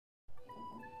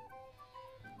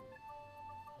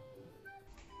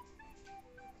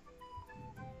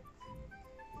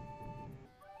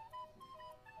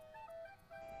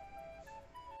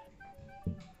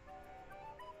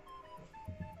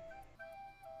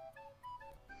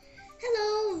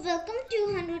to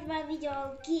 100 Barbie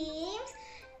doll games.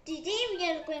 Today we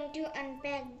are going to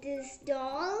unpack this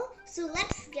doll. So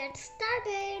let's get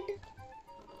started.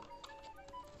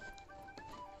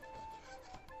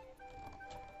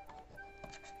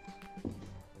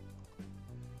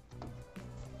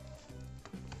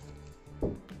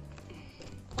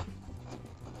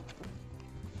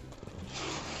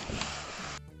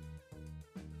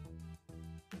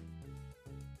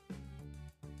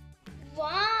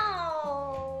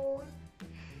 Wow!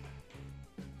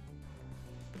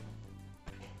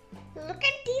 Look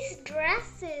at these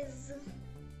dresses.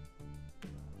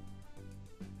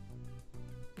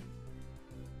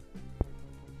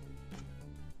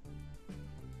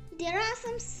 There are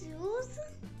some shoes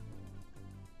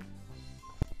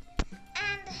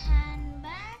and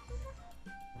handbags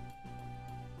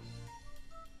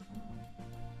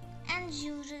and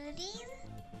jewelry.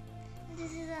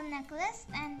 This is a necklace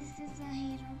and this is a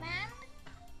hairband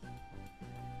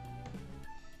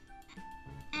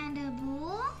and a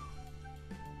bow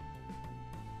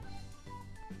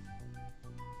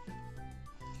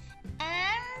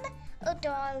and a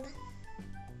doll.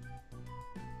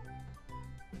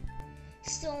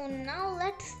 So now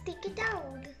let's take it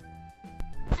out.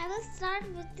 I will start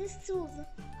with this shoes.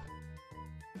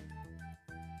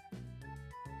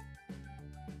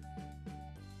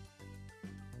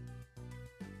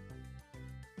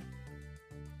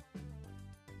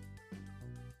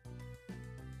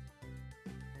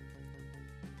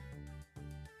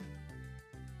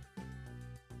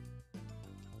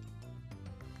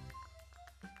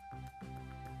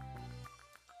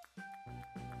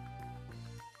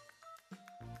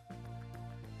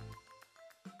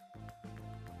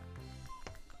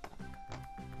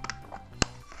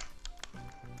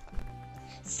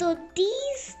 So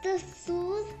these the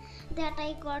shoes that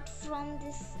I got from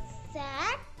this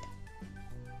set.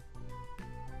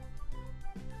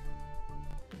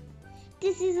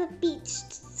 This is a peach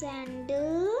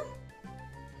sandal.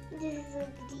 This is a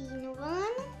green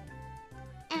one.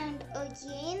 And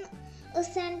again a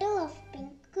sandal of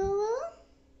pink color.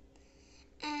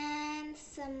 And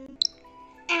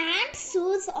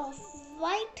shoes of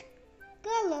white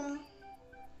color.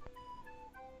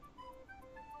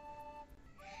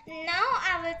 Now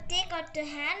I will take out the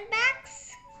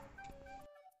handbags.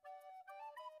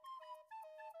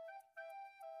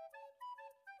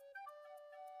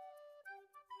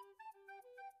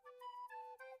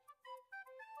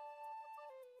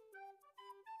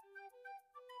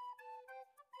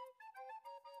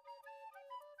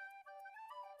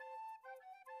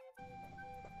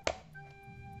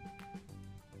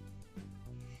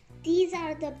 These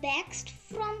are the bags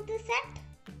from the set.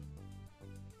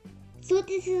 So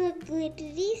this is a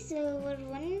glittery silver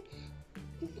one,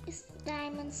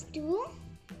 diamonds too,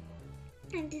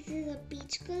 and this is a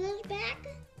peach color bag,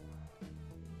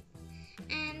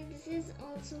 and this is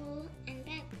also a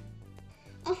bag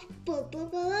of purple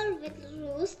color with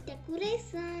rose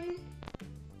decoration.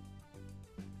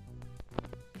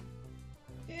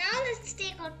 Now let's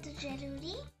take out the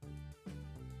jewelry.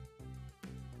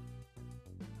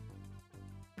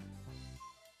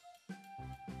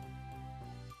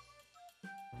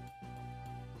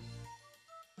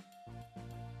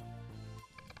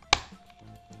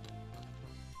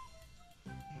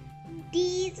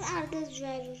 These are the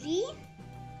jewelry.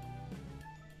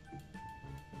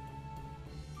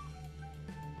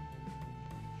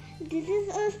 This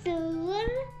is a silver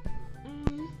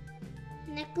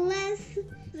necklace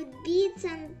with beads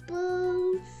and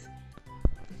pearls.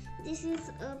 This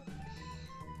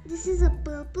is a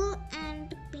purple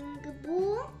and pink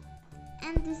bow,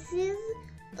 and this is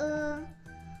a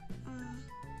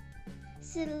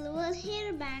silver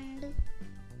hairband.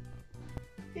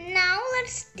 Now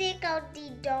let's take out the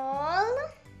doll.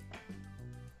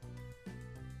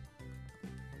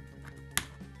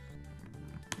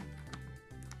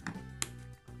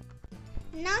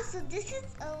 So this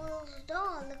is our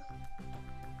doll.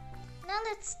 Now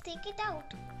let's take it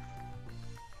out.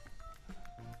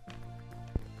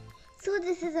 So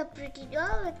this is a pretty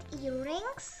doll with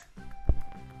earrings.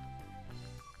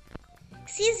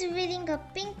 She's wearing a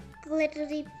pink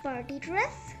glittery party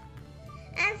dress.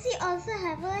 And she also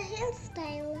have a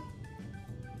hairstyle.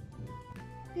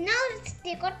 Now let's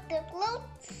take out the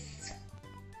clothes.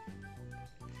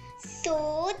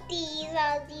 So these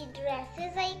are the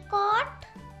dresses I got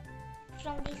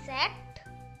from the set.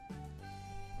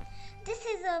 This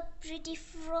is a pretty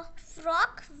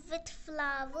frock with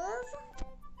flowers.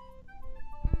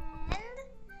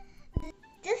 And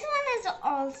this one is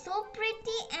also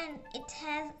pretty and it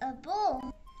has a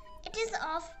bow. It is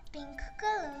of pink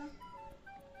color.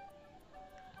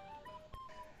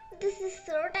 This is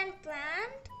shirt and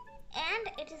pant, and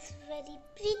it is very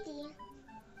pretty.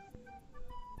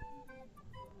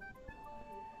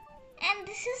 And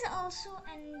this is also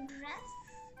a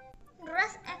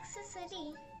dress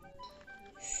accessory.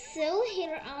 So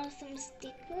here are some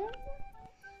stickers.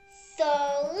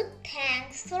 So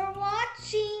thanks for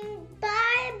watching.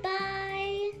 Bye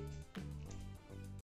bye.